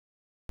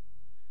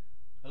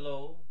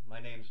Hello,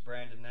 my name's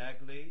Brandon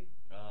Nagley.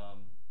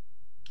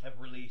 I've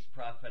released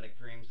prophetic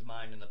dreams of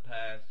mine in the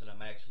past, and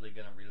I'm actually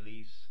going to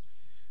release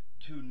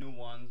two new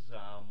ones.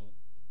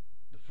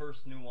 The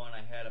first new one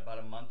I had about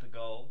a month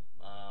ago.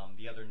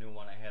 The other new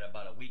one I had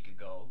about a week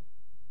ago.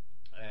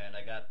 And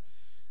I got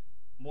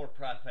more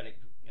prophetic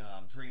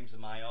dreams of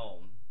my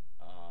own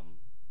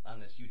on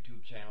this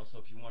YouTube channel, so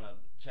if you want to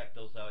check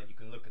those out, you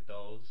can look at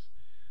those.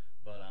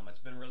 But it's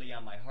been really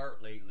on my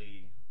heart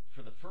lately for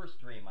the first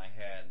dream I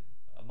had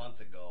a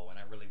month ago, and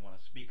I really want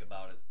to speak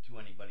about it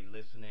to anybody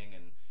listening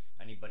and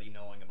anybody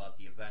knowing about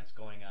the events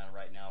going on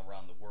right now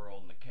around the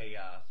world and the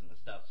chaos and the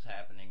stuff's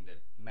happening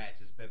that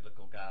matches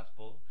biblical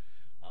gospel.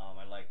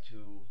 I'd like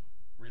to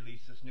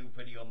release this new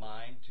video of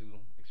mine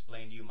to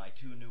explain to you my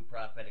two new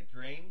prophetic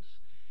dreams.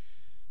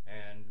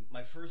 And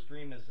my first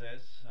dream is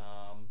this.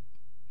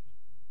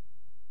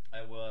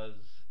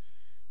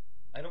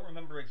 I don't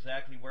remember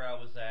exactly where I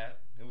was at.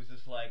 It was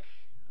just like,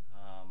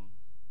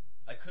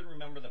 I couldn't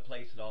remember the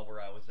place at all where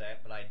I was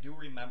at, but I do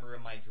remember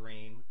in my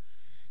dream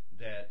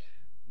that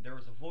there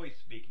was a voice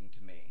speaking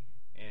to me.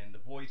 And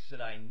the voice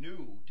that I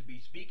knew to be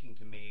speaking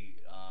to me,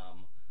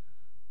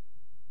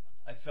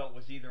 I felt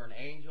was either an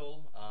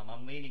angel.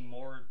 I'm leaning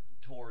more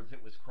towards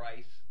it was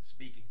Christ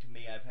speaking to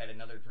me. I've had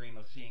another dream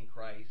of seeing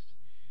Christ.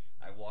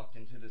 I walked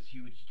into this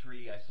huge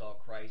tree. I saw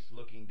Christ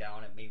looking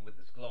down at me with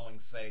his glowing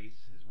face,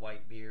 his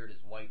white beard,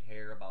 his white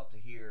hair about to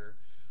here.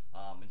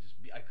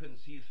 I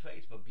couldn't see his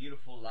face, but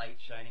beautiful light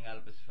shining out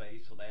of his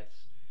face. So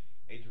that's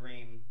a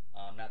dream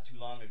not too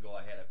long ago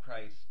I had of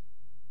Christ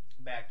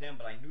back then.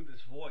 But I knew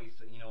this voice.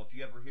 You know, if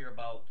you ever hear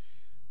about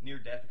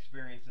near-death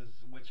experiences,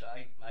 which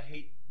I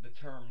hate the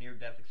term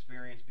near-death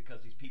experience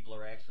because these people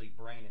are actually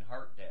brain and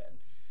heart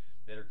dead,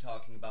 that are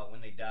talking about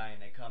when they die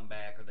and they come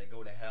back, or they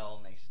go to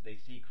hell and they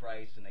see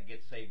Christ and they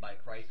get saved by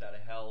Christ out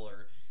of hell,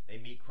 or they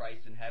meet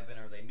Christ in heaven,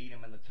 or they meet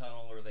him in the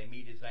tunnel, or they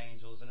meet his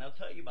angels. And they'll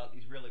tell you about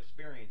these real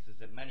experiences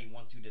that many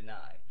want to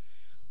deny.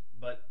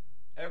 But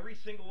every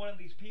single one of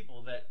these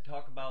people that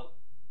talk about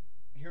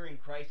hearing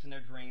Christ in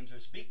their dreams or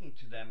speaking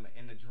to them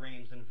in the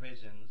dreams and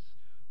visions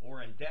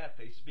or in death,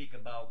 they speak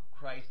about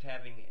Christ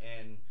having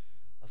an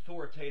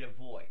authoritative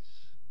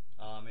voice.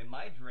 In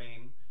my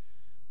dream,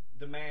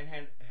 the man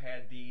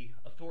had the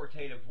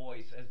authoritative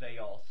voice, as they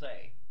all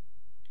say,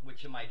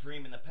 which in my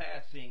dream in the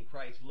past, seeing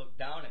Christ look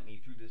down at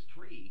me through this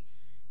tree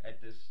at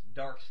this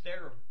dark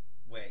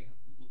stairway,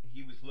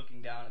 he was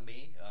looking down at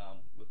me,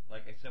 with,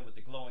 like I said, with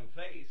the glowing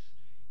face.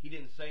 He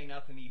didn't say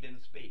nothing, he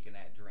didn't speak in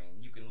that dream.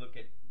 You can look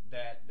at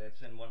that. That's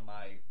in one of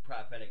my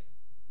prophetic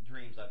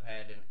dreams I've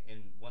had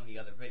in one of the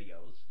other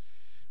videos.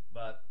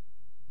 But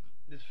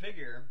this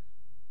figure,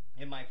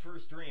 in my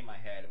first dream I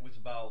had, it was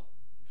about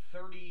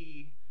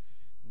 30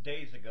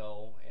 days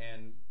ago,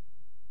 and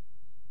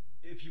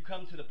if you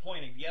come to the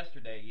point of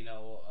yesterday, you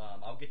know,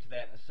 I'll get to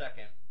that in a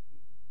second.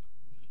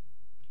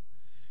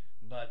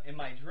 But in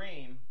my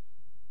dream,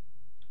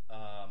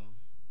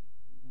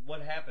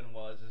 what happened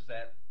was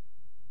that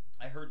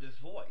I heard this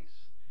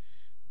voice.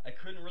 I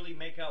couldn't really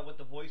make out what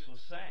the voice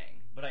was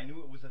saying, but I knew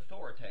it was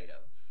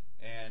authoritative.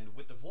 And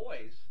with the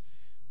voice,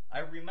 I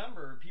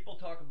remember people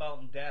talk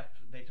about in death,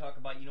 they talk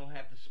about you don't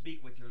have to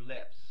speak with your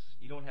lips.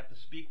 You don't have to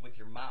speak with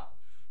your mouth.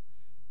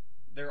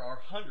 There are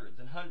hundreds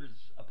and hundreds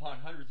upon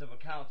hundreds of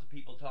accounts of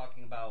people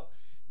talking about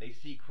they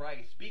see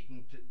Christ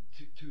speaking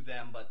to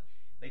them, but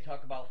they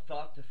talk about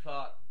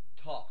thought-to-thought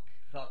talk,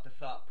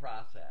 thought-to-thought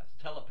process,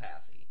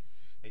 telepathy.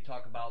 They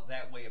talk about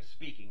that way of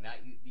speaking.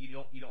 Not you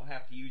don't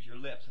have to use your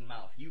lips and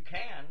mouth. You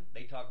can,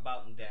 they talk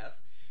about in death,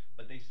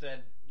 but they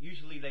said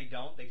usually they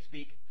don't. They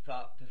speak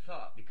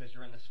thought-to-thought because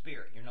you're in the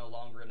spirit. You're no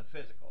longer in the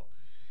physical.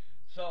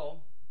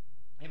 So,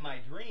 in my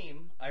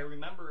dream, I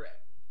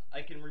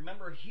can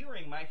remember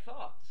hearing my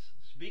thoughts,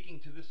 speaking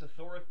to this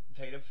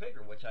authoritative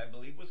figure, which I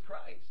believe was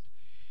Christ.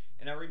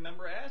 And I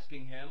remember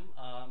asking him,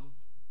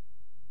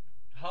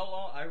 how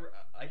long,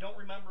 I don't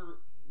remember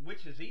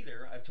which is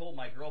either. I told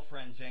my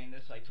girlfriend Jane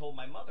this, I told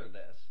my mother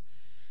this.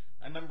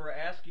 I remember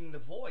asking the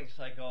voice,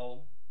 I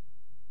go,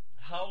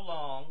 how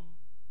long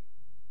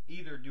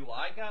either do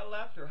I got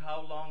left, or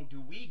how long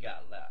do we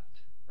got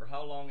left? Or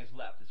how long is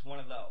left? It's one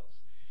of those.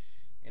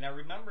 And I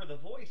remember the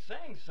voice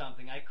saying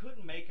something. I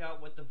couldn't make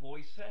out what the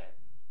voice said.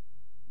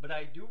 But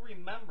I do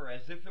remember,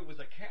 as if it was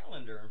a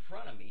calendar in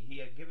front of me, he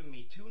had given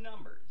me two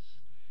numbers.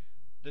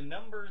 The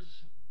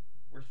numbers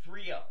were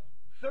 30.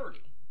 30.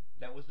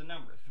 That was the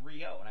number,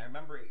 30. And I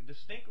remember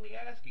distinctly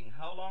asking,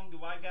 how long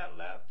do I got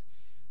left?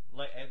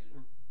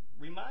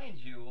 Remind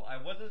you, I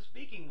wasn't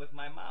speaking with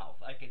my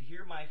mouth. I could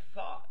hear my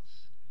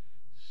thoughts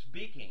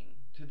speaking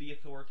to the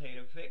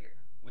authoritative figure,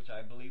 which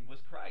I believe was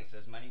Christ.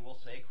 As many will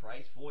say,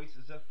 Christ's voice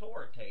is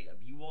authoritative.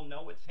 You will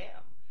know it's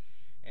him.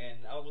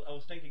 And I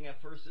was thinking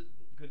at first,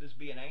 could this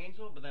be an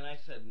angel? But then I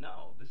said,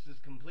 no, this is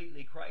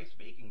completely Christ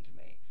speaking to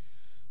me.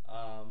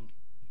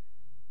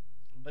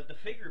 But the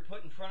figure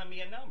put in front of me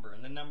a number,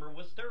 and the number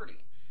was 30.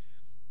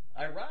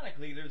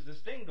 Ironically, there's this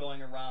thing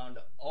going around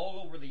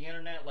all over the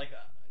internet, like,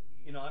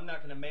 you know, I'm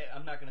not going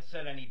to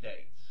set any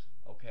dates,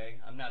 okay?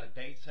 I'm not a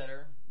date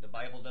setter. The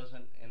Bible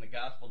doesn't, and the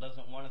gospel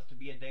doesn't want us to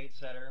be a date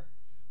setter.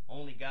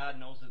 Only God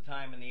knows the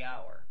time and the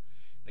hour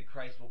that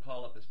Christ will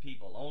call up his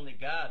people. Only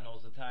God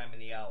knows the time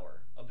and the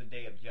hour of the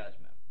day of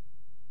judgment.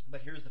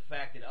 But here's the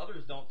fact that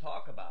others don't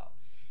talk about.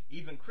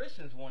 Even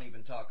Christians won't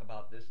even talk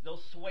about this. They'll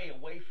sway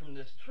away from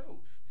this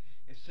truth.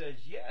 It says,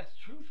 yes,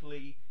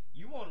 truthfully,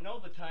 you won't know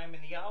the time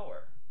and the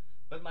hour.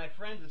 But my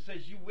friends, it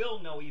says you will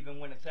know even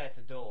when it's at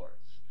the doors.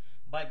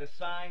 By the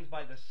signs,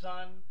 by the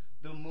sun,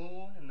 the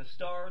moon, and the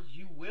stars,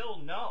 you will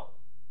know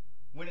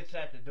when it's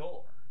at the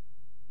door,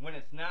 when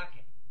it's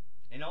knocking.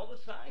 And all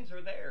the signs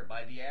are there,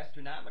 by the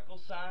astronomical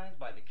signs,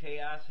 by the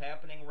chaos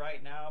happening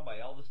right now, by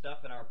all the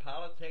stuff in our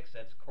politics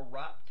that's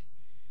corrupt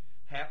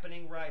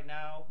happening right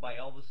now, by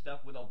all the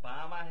stuff with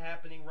Obama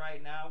happening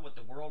right now, with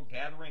the world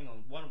gathering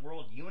on one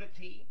world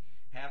unity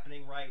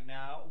happening right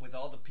now, with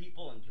all the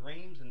people and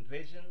dreams and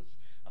visions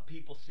of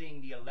people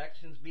seeing the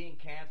elections being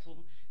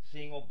canceled,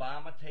 seeing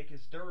Obama take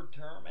his third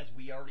term, as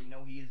we already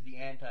know he is the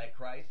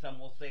Antichrist. Some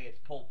will say it's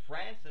Pope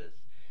Francis,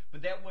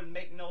 but that wouldn't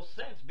make no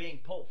sense, being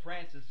Pope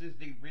Francis is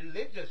the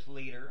religious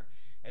leader,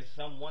 as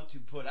some want to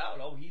put out,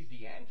 oh, he's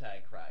the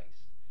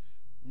Antichrist.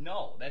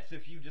 No, that's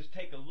if you just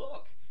take a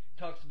look. It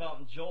talks about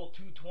in Joel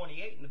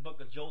 2:28, in the book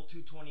of Joel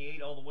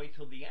 2:28 all the way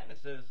till the end, it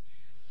says,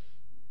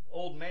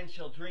 old men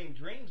shall dream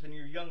dreams, and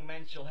your young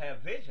men shall have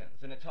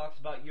visions. And it talks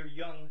about your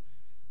young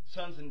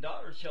sons and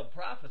daughters shall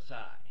prophesy,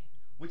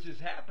 which is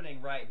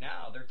happening right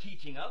now. They're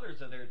teaching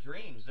others of their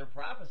dreams. They're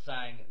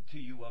prophesying to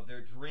you of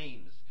their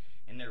dreams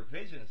and their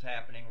visions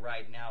happening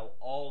right now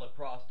all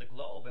across the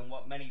globe. And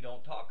what many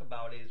don't talk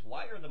about is,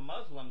 why are the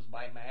Muslims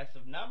by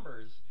massive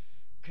numbers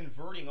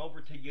converting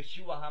over to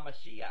Yeshua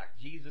HaMashiach,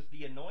 Jesus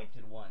the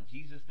Anointed One,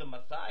 Jesus the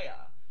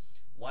Messiah?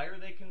 Why are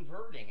they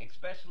converting,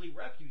 especially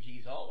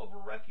refugees, all over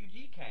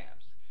refugee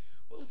camps?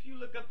 Well, if you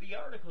look up the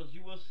articles,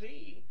 you will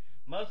see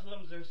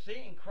Muslims are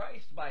seeing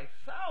Christ by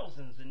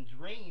thousands in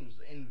dreams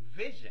and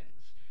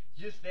visions,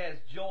 just as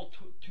Joel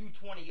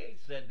 2:28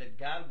 said that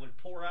God would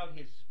pour out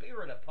his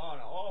Spirit upon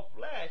all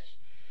flesh,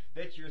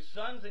 that your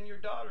sons and your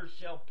daughters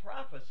shall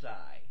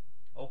prophesy,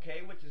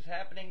 okay, which is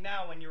happening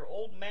now, and your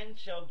old men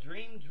shall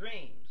dream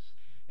dreams,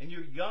 and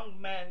your young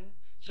men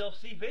shall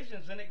see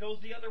visions. And it goes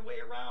the other way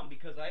around,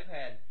 because I've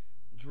had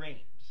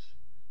dreams,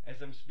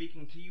 as I'm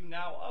speaking to you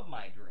now of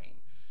my dream.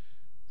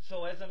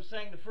 So as I'm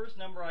saying, the first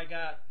number I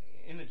got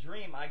in a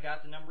dream, I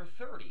got the number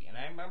 30, and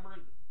I remember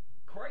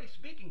Christ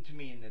speaking to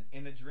me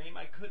in the dream.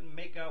 I couldn't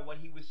make out what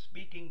he was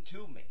speaking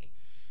to me,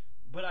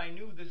 but I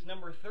knew this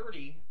number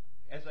 30.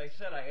 As I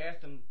said, I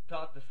asked him,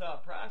 the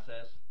thought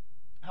process,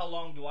 how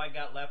long do I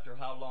got left, or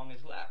how long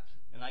is left?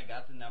 And I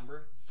got the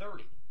number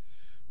 30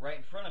 right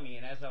in front of me.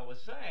 And as I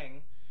was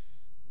saying,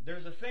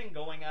 there's a thing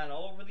going on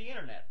all over the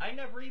internet. I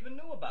never even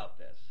knew about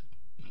this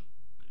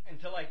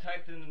until I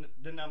typed in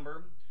the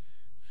number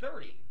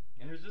 30.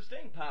 And there's this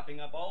thing popping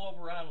up all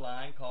over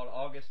online called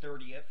August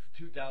 30th,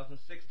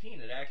 2016.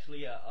 It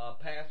actually, a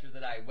pastor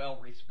that I well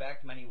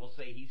respect, many will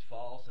say he's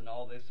false and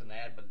all this and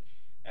that, but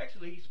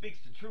actually he speaks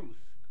the truth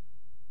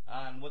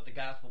on what the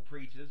gospel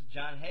preaches.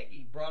 John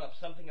Hagee brought up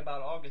something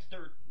about August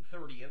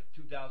 30th,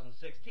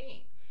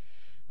 2016,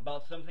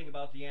 about something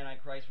about the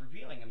Antichrist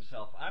revealing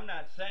himself. I'm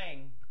not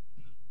saying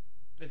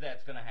that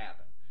that's going to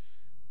happen.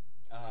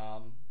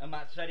 I'm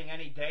not setting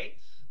any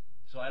dates,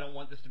 so I don't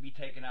want this to be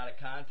taken out of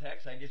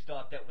context. I just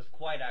thought that was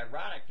quite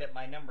ironic that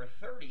my number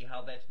 30,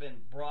 how that's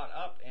been brought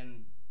up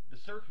in the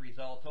search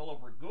results all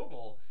over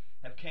Google,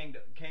 have came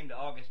to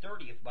August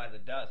 30th by the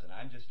dozen.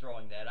 I'm just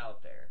throwing that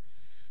out there.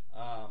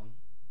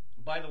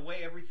 By the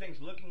way, everything's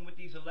looking with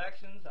these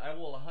elections, I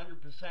will 100%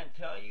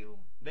 tell you,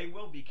 they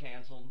will be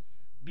canceled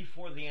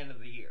before the end of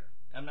the year.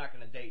 I'm not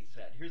going to date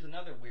set. Here's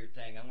another weird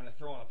thing. I'm going to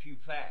throw in a few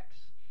facts.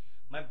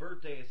 My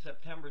birthday is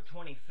September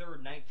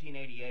 23rd,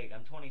 1988.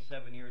 I'm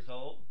 27 years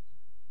old.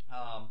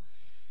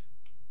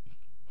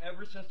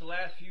 Ever since the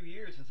last few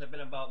years, since I've been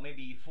about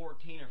maybe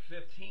 14 or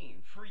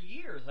 15, for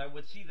years I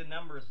would see the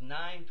numbers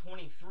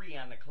 923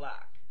 on the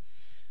clock.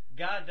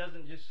 God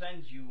doesn't just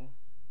send you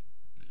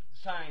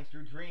signs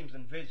through dreams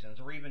and visions,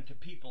 or even to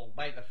people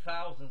by the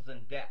thousands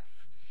and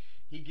deaf.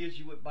 He gives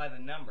you it by the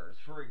numbers.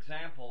 For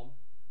example,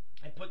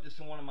 I put this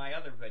in one of my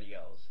other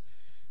videos.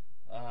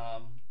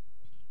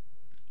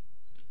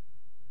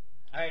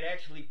 I had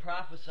actually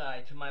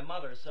prophesied to my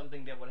mother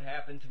something that would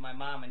happen to my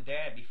mom and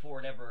dad before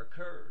it ever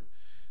occurred.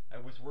 I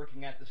was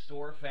working at the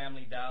store,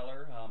 Family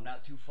Dollar,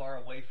 not too far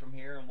away from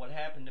here, and what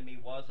happened to me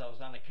was I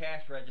was on the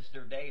cash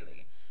register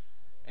daily.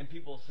 And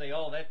people say,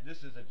 oh,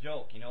 this is a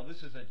joke, you know,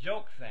 this is a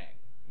joke thing.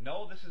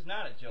 No, this is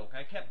not a joke.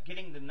 I kept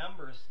getting the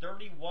numbers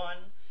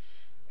 31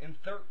 and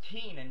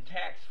 13 in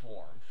tax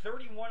form.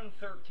 31 and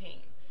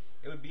 13.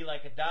 It would be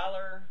like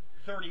 $1.31,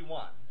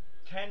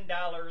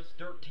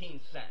 $10.13,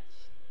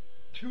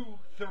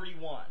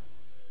 $2.31,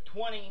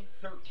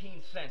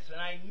 $20.13, and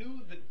I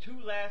knew the two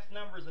last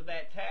numbers of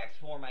that tax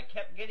form I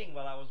kept getting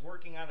while I was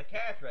working on the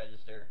cash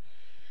register.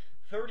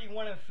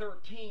 31 and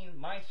 13,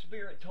 my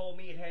spirit told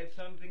me it had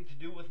something to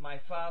do with my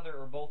father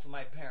or both of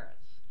my parents.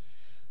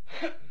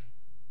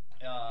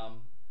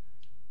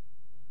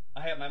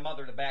 I had my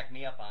mother to back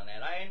me up on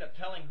that. I ended up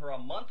telling her a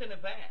month in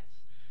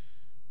advance.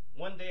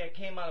 One day I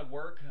came out of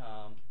work.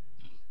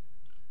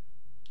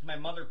 My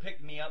mother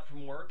picked me up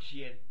from work.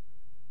 She had,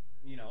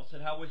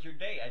 said, "How was your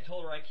day?" I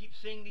told her, "I keep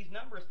seeing these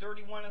numbers,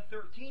 31 and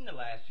 13, the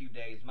last few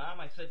days, Mom."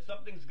 I said,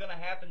 "Something's going to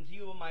happen to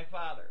you and my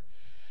father."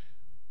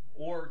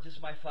 Or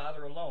just my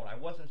father alone. I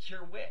wasn't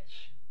sure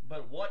which.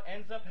 But what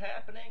ends up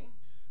happening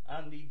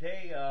on the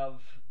day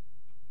of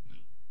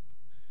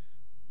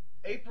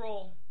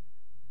April,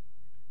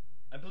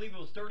 I believe it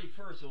was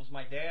 31st, it was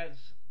my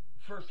dad's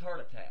first heart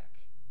attack.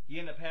 He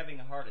ended up having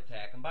a heart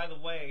attack. And by the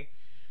way,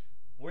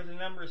 where the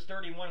numbers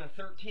 31 and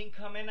 13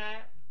 come in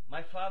at,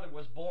 my father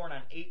was born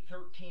on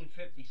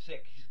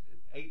 8/13/56.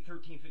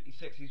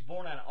 8/13/56. He's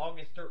born on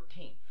August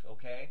 13th,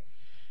 okay?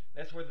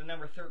 That's where the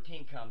number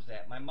 13 comes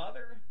at. My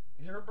mother,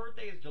 her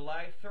birthday is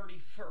July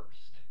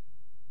 31st.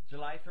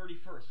 July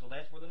 31st, so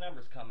that's where the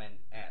numbers come in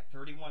at,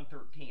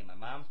 31/13. My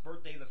mom's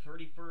birthday, the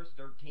 31st,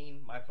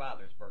 13, my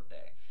father's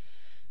birthday.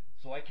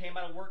 So I came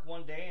out of work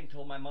one day and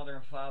told my mother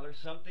and father,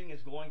 "Something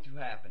is going to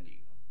happen to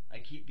you. I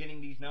keep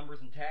getting these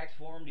numbers in tax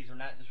form. These are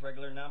not just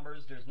regular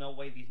numbers. There's no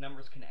way these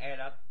numbers can add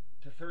up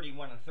to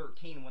 31 and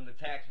 13 when the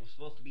tax was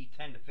supposed to be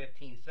 10 to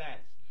 15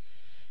 cents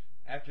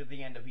after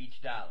the end of each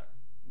dollar."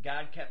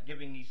 God kept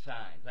giving these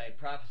signs. I had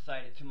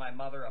prophesied it to my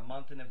mother a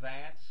month in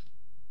advance.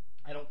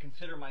 I don't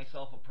consider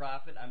myself a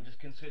prophet. I'm just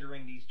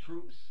considering these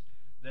truths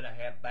that I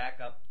have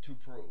backup to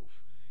prove.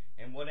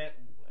 And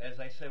as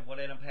I said, what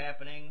ended up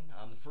happening,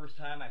 the first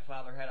time my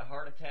father had a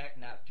heart attack,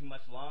 not too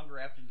much longer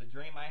after the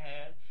dream I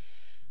had.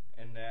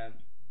 And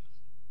then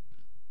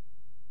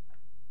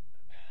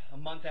a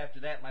month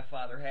after that, my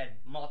father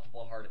had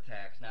multiple heart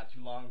attacks not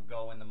too long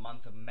ago in the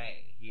month of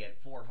May. He had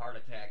 4 heart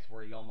attacks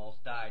where he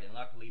almost died, and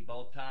luckily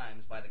both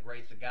times, by the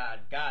grace of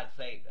God, God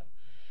saved him.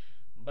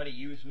 But he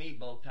used me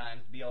both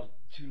times to be able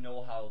to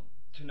know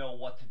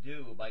what to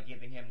do by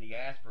giving him the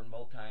aspirin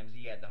both times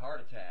he had the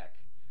heart attack,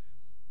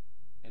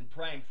 and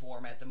praying for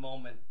him at the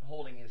moment,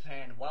 holding his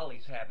hand while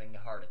he's having the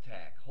heart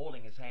attack,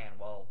 holding his hand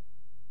while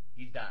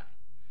he's dying.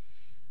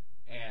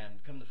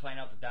 And come to find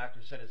out, the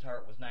doctor said his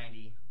heart was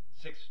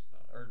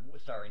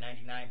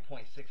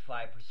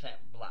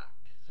 99.65%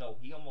 blocked. So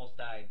he almost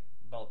died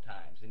both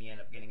times, and he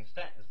ended up getting a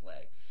stent in his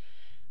leg.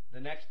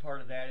 The next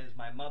part of that is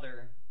my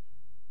mother,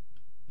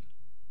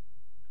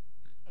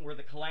 where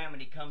the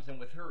calamity comes in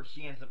with her.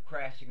 She ends up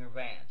crashing her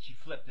van. She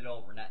flipped it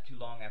over not too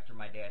long after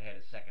my dad had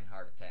his second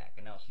heart attack,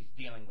 and now she's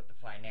dealing with the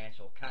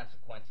financial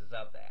consequences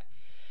of that.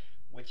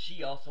 Which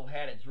she also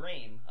had a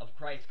dream of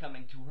Christ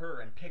coming to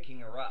her and picking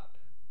her up,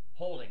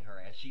 holding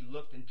her as she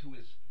looked into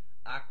his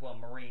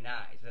aquamarine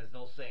eyes, as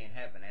they'll say in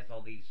heaven, as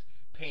all these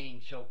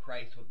paintings show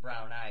Christ with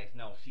brown eyes.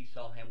 No, she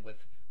saw him with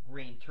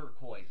green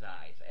turquoise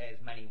eyes, as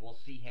many will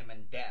see him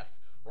in death,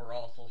 or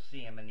also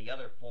see him in the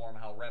other form,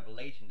 how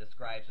Revelation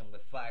describes him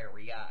with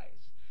fiery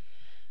eyes.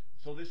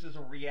 So this is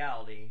a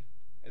reality,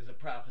 is the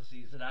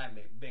prophecies that I've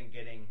been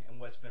getting and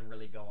what's been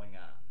really going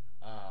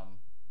on.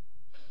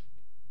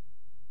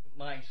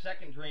 My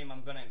second dream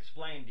I'm going to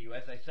explain to you.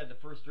 As I said, the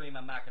first dream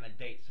I'm not going to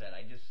date set.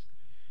 I just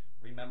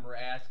remember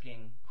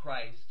asking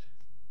Christ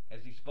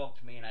as he spoke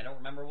to me, and I don't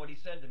remember what he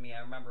said to me. I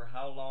remember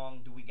how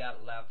long do we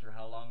got left, or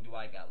how long do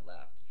I got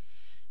left.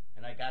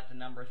 And I got the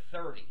number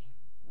 30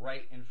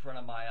 right in front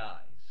of my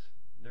eyes.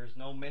 There's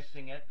no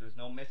missing it. There's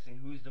no missing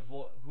who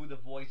the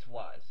voice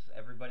was.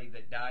 Everybody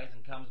that dies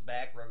and comes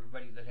back, or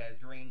everybody that has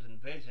dreams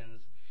and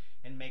visions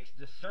and makes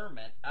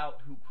discernment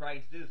out who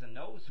Christ is and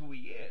knows who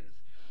he is,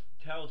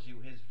 tells you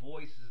his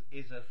voice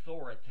is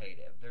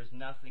authoritative. There's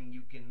nothing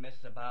you can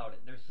miss about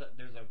it.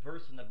 There's a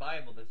verse in the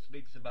Bible that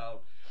speaks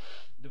about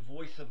the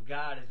voice of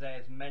God is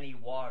as many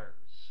waters.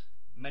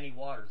 Many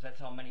waters. That's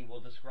how many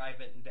will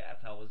describe it in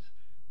death. How his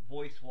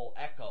voice will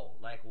echo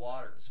like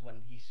waters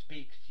when he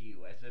speaks to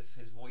you, as if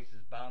his voice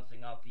is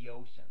bouncing off the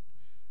ocean,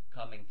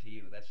 coming to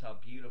you. That's how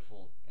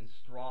beautiful and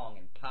strong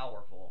and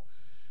powerful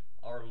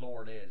our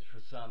Lord is, for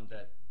some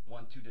that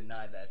want to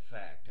deny that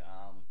fact.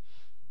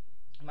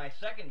 My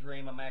second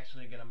dream I'm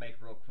actually going to make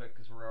real quick,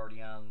 because we're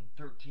already on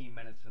 13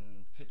 minutes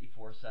and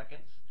 54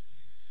 seconds.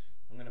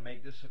 I'm going to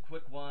make this a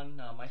quick one.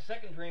 My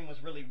second dream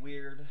was really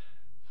weird.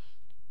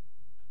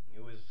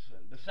 It was,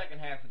 the second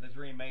half of the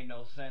dream made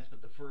no sense,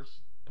 but the first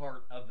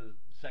part of the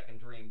second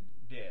dream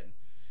did.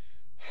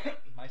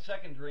 My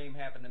second dream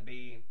happened to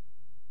be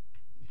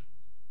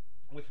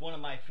with one of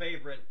my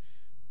favorite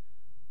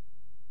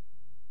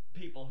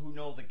people who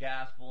know the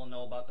gospel and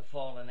know about the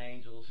fallen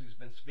angels, who's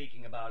been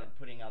speaking about it and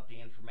putting out the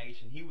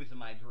information. He was in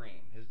my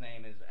dream. His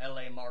name is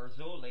L.A.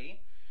 Marzulli,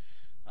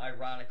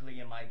 ironically,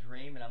 in my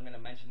dream, and I'm going to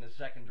mention the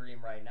second dream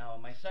right now.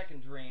 In my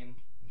second dream,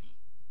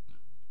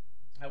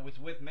 I was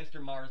with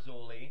Mr.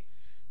 Marzulli.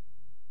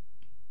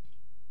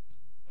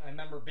 I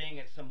remember being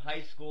at some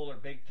high school or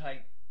big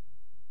type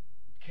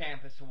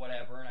campus or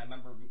whatever, and I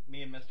remember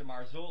me and Mr.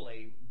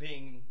 Marzulli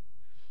being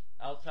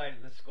outside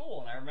of the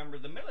school, and I remember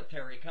the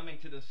military coming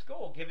to the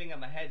school, giving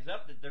them a heads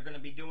up that they're going to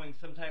be doing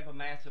some type of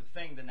massive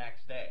thing the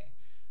next day.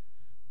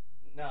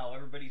 Now,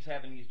 everybody's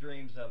having these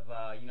dreams of,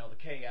 the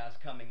chaos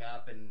coming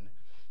up, and,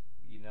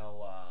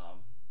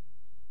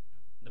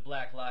 the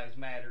Black Lives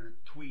Matter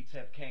tweets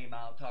have came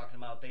out talking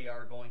about they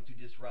are going to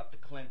disrupt the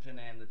Clinton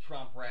and the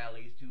Trump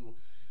rallies to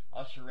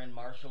usher in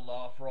martial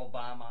law for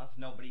Obama. If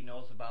nobody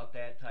knows about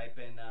that, type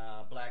in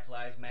Black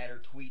Lives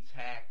Matter tweets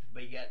hacked,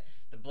 but yet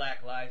the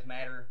Black Lives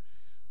Matter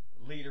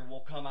leader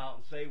will come out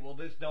and say, well,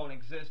 this don't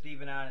exist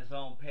even on his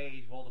own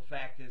page. Well, the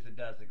fact is it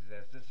does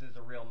exist. This is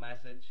a real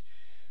message.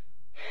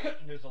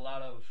 There's a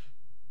lot of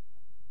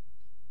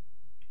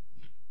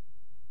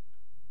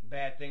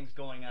bad things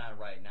going on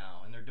right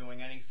now, and they're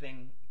doing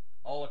anything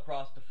all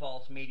across the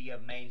false media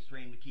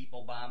mainstream to keep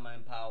Obama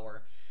in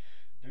power.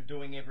 They're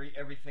doing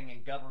everything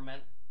in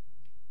government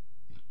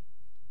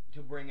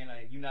to bring in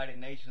a United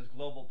Nations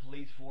global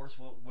police force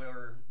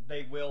where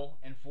they will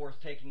enforce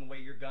taking away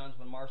your guns.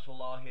 When martial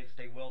law hits,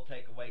 they will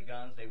take away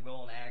guns. They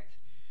will enact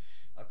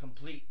a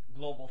complete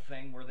global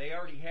thing where they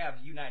already have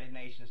United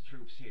Nations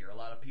troops here. A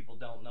lot of people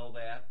don't know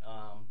that.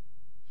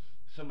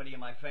 Somebody in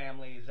my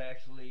family is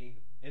actually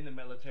in the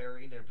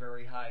military. They're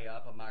very high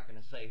up. I'm not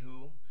going to say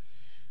who,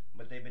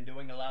 but they've been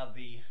doing a lot of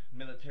the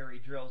military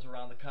drills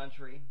around the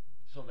country,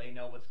 so they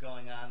know what's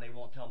going on. They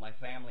won't tell my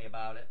family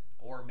about it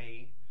or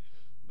me,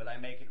 but I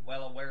make it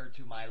well aware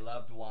to my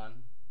loved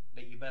one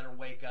that you better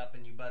wake up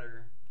and you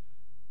better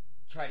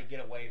try to get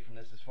away from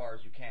this as far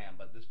as you can.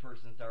 But this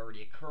person's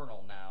already a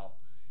colonel now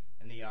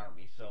in the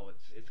Army, so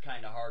it's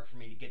kind of hard for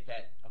me to get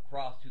that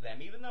across to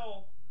them, even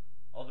though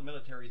all the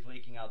military is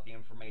leaking out the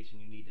information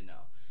you need to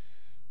know.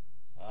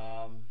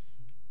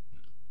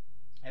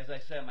 As I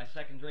said, my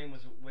second dream was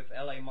with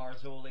L.A.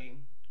 Marzulli.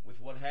 With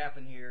what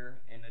happened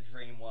here in the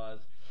dream was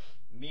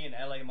me and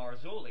L.A.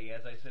 Marzulli.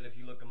 As I said, if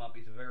you look him up,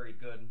 he's a very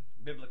good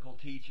biblical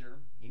teacher.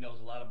 He knows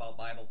a lot about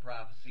Bible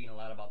prophecy and a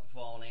lot about the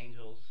fallen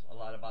angels, a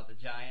lot about the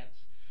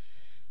giants.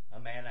 A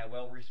man I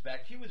well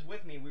respect. He was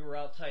with me. We were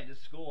outside the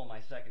school in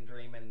my second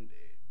dream, and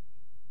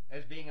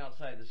as being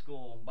outside the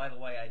school, by the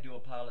way, I do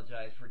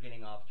apologize for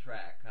getting off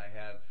track. I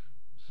have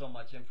so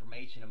much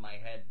information in my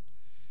head.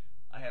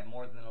 I have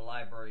more than a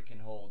library can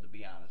hold, to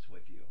be honest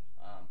with you,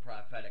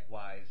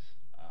 prophetic-wise.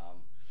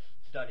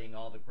 Studying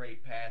all the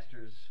great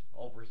pastors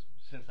over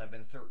since I've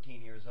been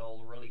 13 years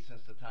old, really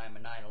since the time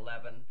of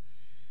 9/11.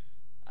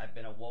 I've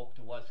been awoke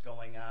to what's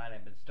going on.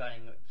 I've been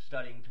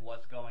studying to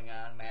what's going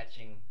on,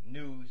 matching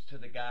news to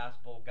the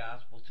gospel,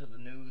 gospel to the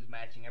news,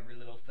 matching every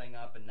little thing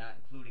up and not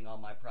including all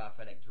my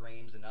prophetic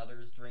dreams and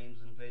others' dreams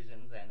and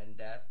visions and in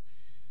death.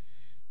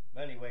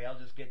 But anyway, I'll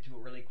just get to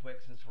it really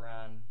quick since we're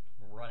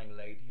running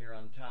late here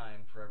on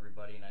time for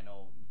everybody, and I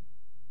know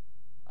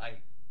I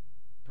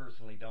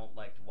personally don't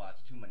like to watch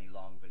too many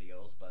long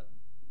videos, but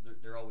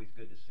they're always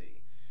good to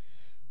see.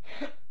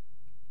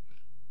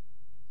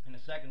 In the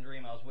second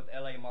dream, I was with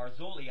L.A.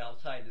 Marzulli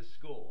outside the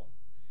school.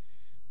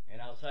 And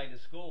outside the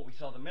school, we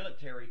saw the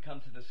military come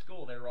to the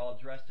school. They were all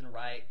dressed in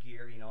riot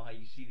gear, you know how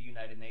you see the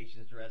United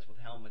Nations dressed with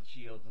helmets,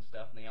 shields, and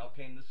stuff. And they all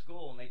came to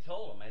school, and they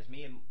told them, as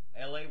me and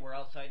L.A. were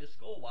outside the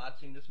school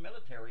watching this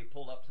military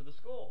pull up to the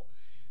school.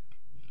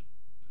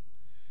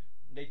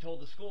 They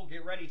told the school,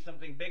 get ready,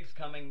 something big's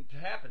coming to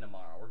happen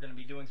tomorrow. We're going to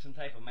be doing some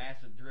type of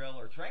massive drill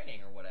or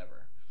training or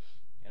whatever.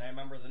 And I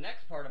remember the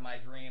next part of my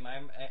dream,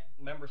 I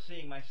remember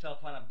seeing myself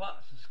on a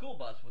bus, a school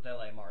bus with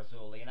L.A.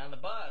 Marzulli. And on the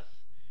bus,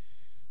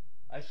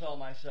 I saw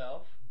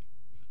myself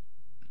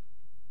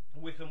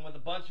with him with a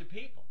bunch of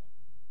people.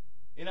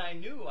 And I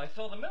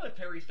saw the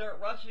military start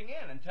rushing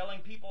in and telling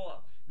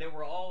people they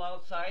were all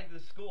outside the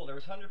school. There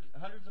was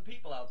hundreds of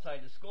people outside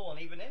the school and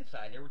even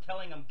inside. They were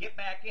telling them, get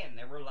back in.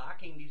 They were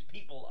locking these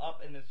people up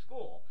in the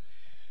school.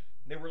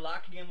 They were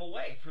locking them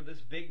away for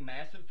this big,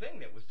 massive thing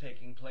that was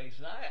taking place.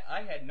 And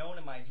I had known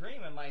in my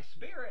dream, in my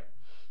spirit,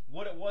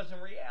 what it was in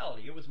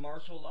reality. It was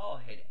martial law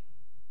hitting.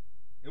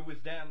 It was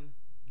them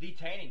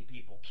detaining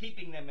people,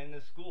 keeping them in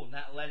the school,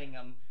 not letting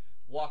them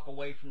walk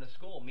away from the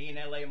school. Me and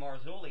L.A.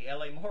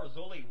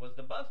 Marzulli was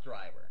the bus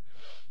driver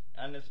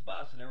on this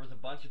bus, and there was a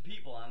bunch of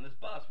people on this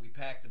bus. We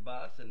packed the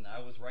bus, and I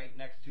was right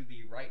next to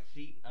the right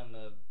seat,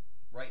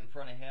 right in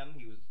front of him.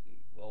 He was,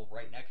 well,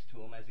 right next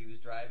to him as he was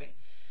driving.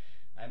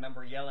 I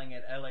remember yelling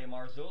at L.A.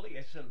 Marzulli.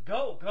 I said,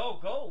 go, go,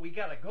 go. We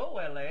got to go,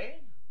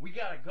 L.A. We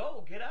got to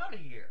go. Get out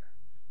of here.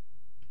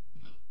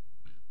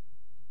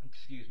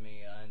 Excuse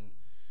me. And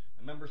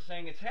I remember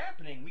saying, it's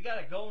happening. We got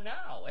to go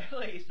now.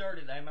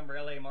 I remember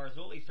L.A.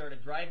 Marzulli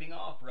started driving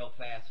off real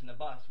fast in the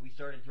bus. We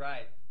started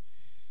driving.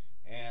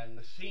 And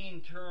the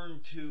scene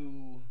turned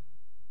to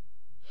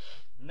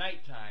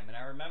nighttime. And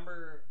I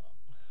remember,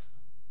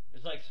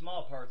 there's like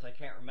small parts I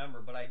can't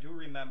remember, but I do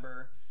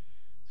remember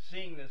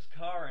seeing this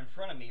car in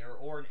front of me,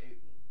 or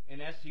an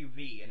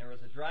SUV, and there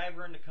was a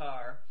driver in the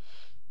car,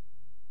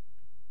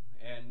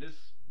 and this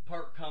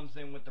part comes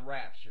in with the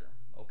rapture.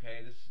 Okay,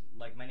 this,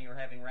 like many are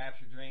having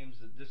rapture dreams,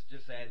 this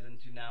just adds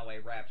into now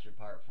a rapture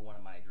part for one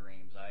of my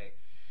dreams. I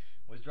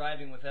was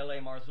driving with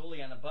L.A.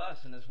 Marzulli on the bus,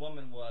 and this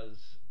woman was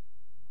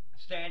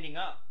standing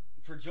up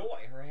for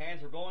joy. Her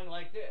hands were going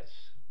like this,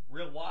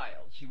 real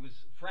wild. She was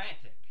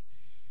frantic.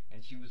 And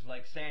she was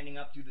like standing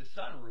up through the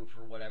sunroof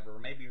or whatever, or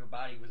maybe her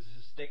body was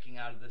just sticking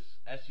out of this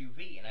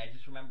SUV. And I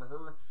just remember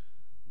her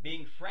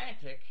being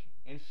frantic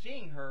and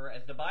seeing her,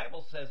 as the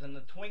Bible says, in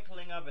the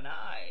twinkling of an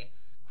eye,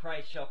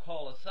 Christ shall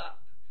call us up.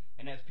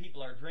 And as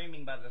people are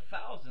dreaming by the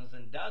thousands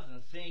and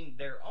dozens, seeing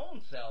their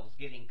own selves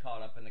getting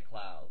caught up in the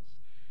clouds,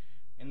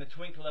 in the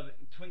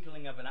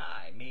twinkling of an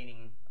eye,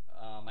 meaning,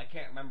 I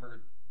can't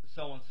remember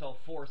so-and-so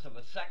force of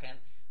a second,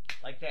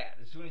 like that.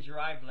 As soon as your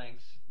eye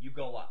blinks, you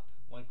go up.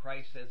 When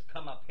Christ says,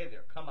 come up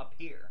hither, come up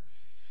here,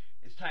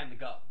 it's time to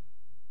go.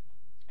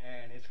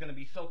 And it's going to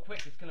be so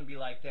quick, it's going to be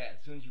like that.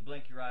 As soon as you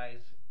blink your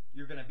eyes,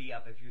 you're going to be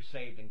up if you're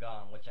saved and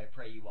gone, which I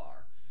pray you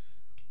are.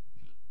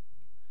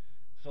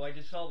 So I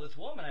just saw this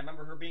woman. I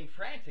remember her being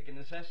frantic in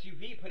this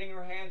SUV, putting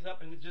her hands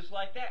up, and just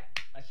like that,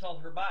 I saw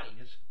her body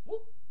just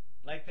whoop,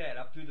 like that,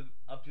 up through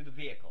the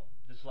vehicle,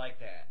 just like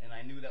that. And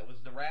I knew that was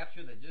the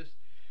rapture that just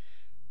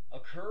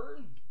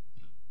occurred.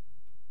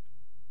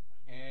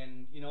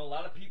 And, you know, a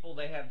lot of people,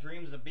 they have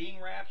dreams of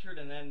being raptured,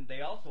 and then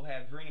they also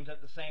have dreams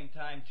at the same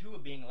time, too,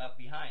 of being left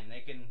behind. They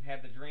can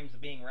have the dreams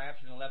of being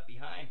raptured and left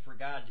behind for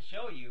God to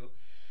show you,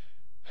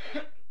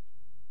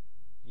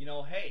 you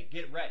know, hey,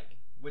 get ready,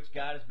 which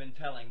God has been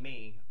telling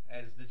me,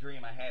 as the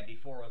dream I had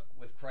before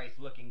with Christ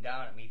looking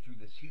down at me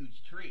through this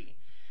huge tree.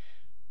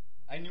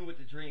 I knew what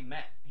the dream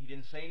meant. He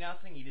didn't say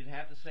nothing. He didn't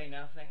have to say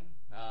nothing.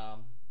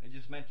 It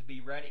just meant to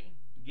be ready,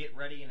 get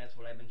ready, and that's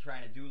what I've been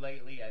trying to do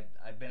lately.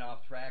 I've been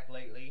off track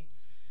lately.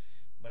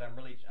 But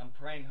I'm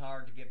praying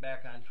hard to get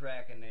back on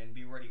track and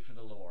be ready for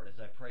the Lord, as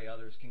I pray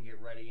others can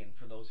get ready, and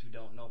for those who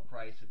don't know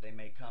Christ, that they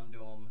may come to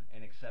Him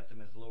and accept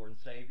Him as Lord and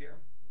Savior.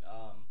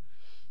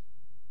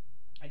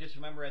 I just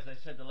remember, as I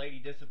said, the lady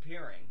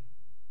disappearing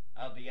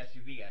out of the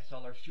SUV. I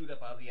saw her shoot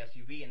up out of the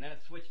SUV, and then it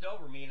switched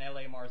over. Me and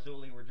L.A.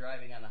 Marzulli were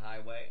driving on the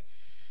highway.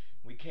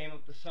 We came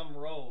up to some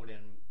road,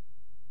 and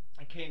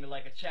I came to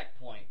like a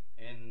checkpoint,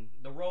 and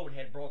the road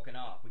had broken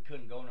off. We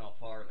couldn't go no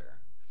farther.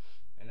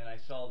 And then I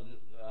saw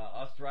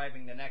us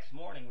driving the next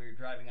morning. We were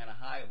driving on a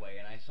highway,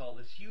 and I saw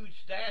this huge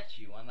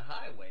statue on the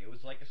highway. It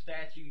was like a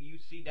statue you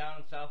see down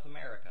in South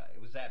America.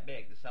 It was that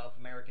big, the South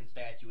American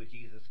statue of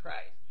Jesus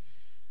Christ.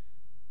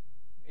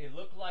 It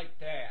looked like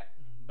that,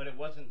 but it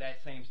wasn't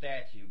that same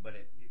statue. But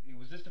it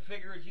was just a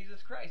figure of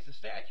Jesus Christ, a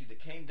statue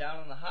that came down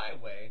on the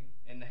highway,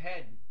 and the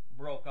head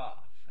broke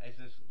off, as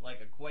if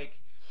like a quake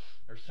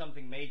or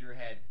something major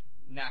had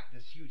knocked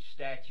this huge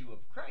statue of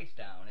Christ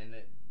down, and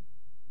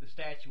the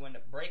statue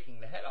ended up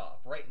breaking the head off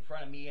right in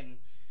front of me and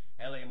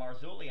L.A.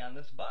 Marzulli on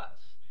this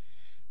bus.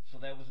 So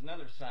that was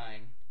another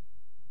sign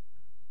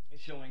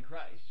showing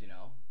Christ, you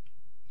know.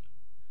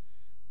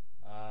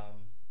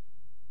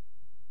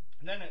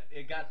 And then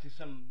it got to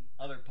some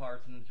other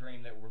parts in the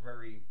dream that were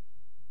very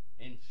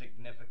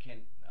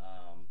insignificant,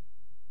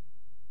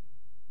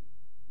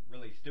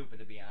 really stupid,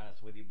 to be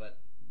honest with you, but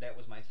that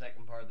was my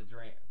second part of the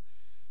dream.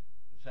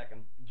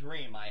 Second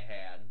dream I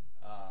had,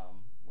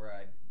 where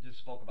I just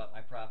spoke about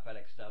my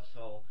prophetic stuff.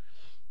 So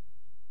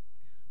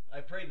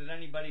I pray that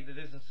anybody that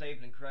isn't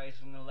saved in Christ,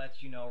 I'm going to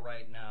let you know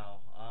right now,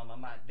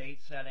 I'm not date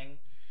setting.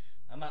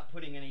 I'm not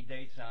putting any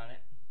dates on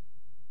it,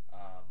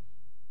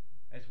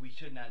 as we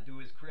should not do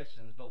as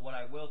Christians. But what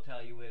I will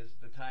tell you is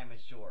the time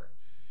is short.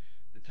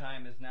 The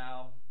time is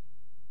now.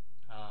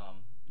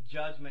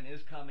 Judgment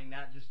is coming,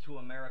 not just to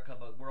America,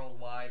 but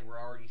worldwide. We're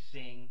already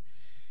seeing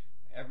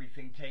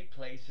everything take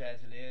place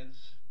as it is.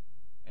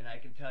 And I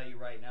can tell you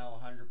right now,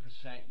 100%,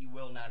 you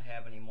will not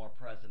have any more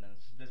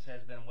presidents. This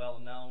has been well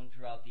known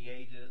throughout the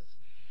ages.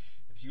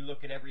 If you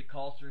look at every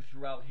culture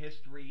throughout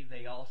history,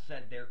 they all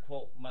said their,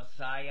 quote,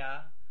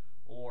 Messiah,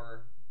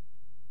 or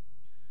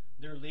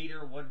their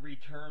leader would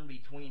return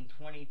between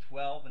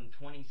 2012 and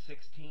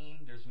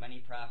 2016. There's many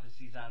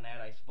prophecies on that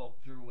I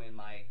spoke through in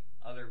my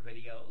other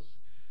videos.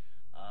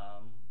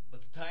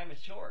 But the time is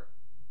short.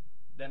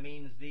 That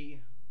means the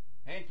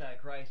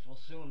Antichrist will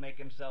soon make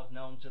himself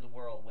known to the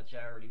world, which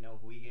I already know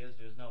who he is.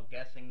 There's no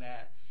guessing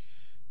that.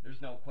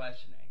 There's no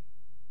questioning.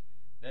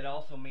 That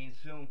also means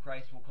soon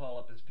Christ will call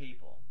up His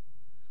people.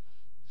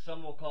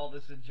 Some will call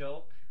this a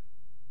joke.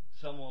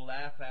 Some will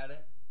laugh at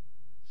it.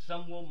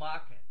 Some will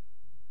mock it.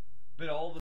 But all the